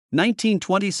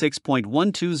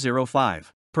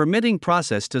1926.1205, Permitting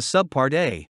Process to Subpart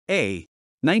A.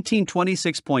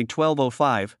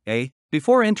 1926.1205, A.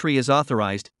 Before entry is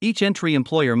authorized, each entry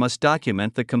employer must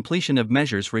document the completion of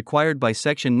measures required by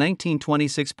Section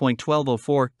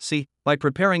 1926.1204, C, by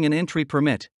preparing an entry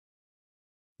permit.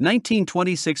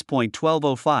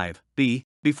 1926.1205, B.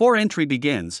 Before entry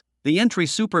begins, the entry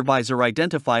supervisor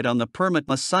identified on the permit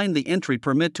must sign the entry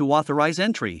permit to authorize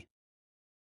entry.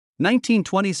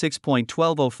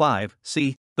 1926.1205,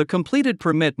 C. The completed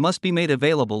permit must be made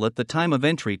available at the time of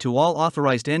entry to all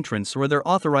authorized entrants or their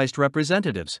authorized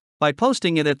representatives, by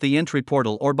posting it at the entry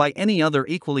portal or by any other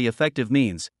equally effective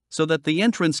means, so that the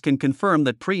entrants can confirm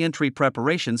that pre-entry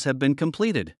preparations have been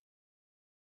completed.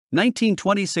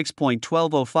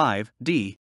 1926.1205,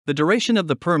 D. The duration of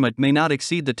the permit may not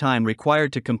exceed the time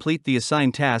required to complete the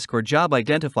assigned task or job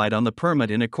identified on the permit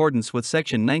in accordance with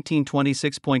Section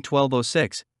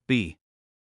 1926.1206, B.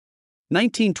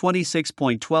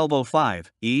 1926.1205,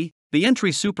 E. The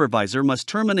entry supervisor must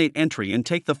terminate entry and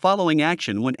take the following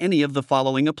action when any of the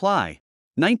following apply.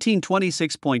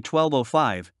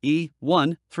 1926.1205, E.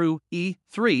 1 through E.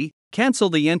 3. Cancel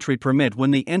the entry permit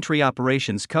when the entry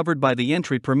operations covered by the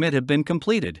entry permit have been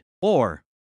completed, or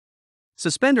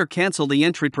suspend or cancel the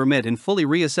entry permit and fully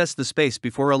reassess the space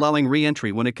before allowing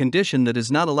re-entry when a condition that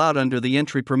is not allowed under the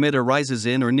entry permit arises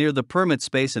in or near the permit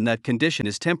space and that condition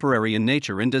is temporary in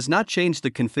nature and does not change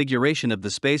the configuration of the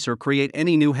space or create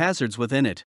any new hazards within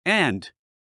it, and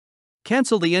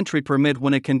cancel the entry permit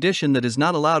when a condition that is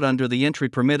not allowed under the entry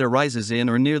permit arises in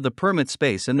or near the permit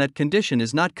space and that condition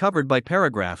is not covered by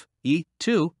paragraph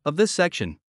E2 of this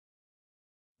section.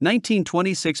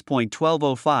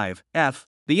 1926.1205, F.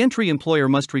 The entry employer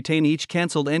must retain each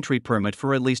cancelled entry permit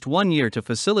for at least 1 year to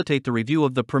facilitate the review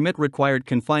of the permit-required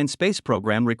confined space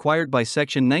program required by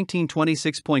Section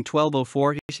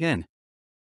 1926.1204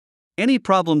 Any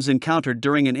problems encountered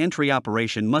during an entry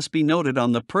operation must be noted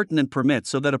on the pertinent permit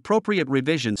so that appropriate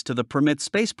revisions to the permit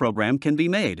space program can be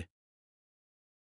made.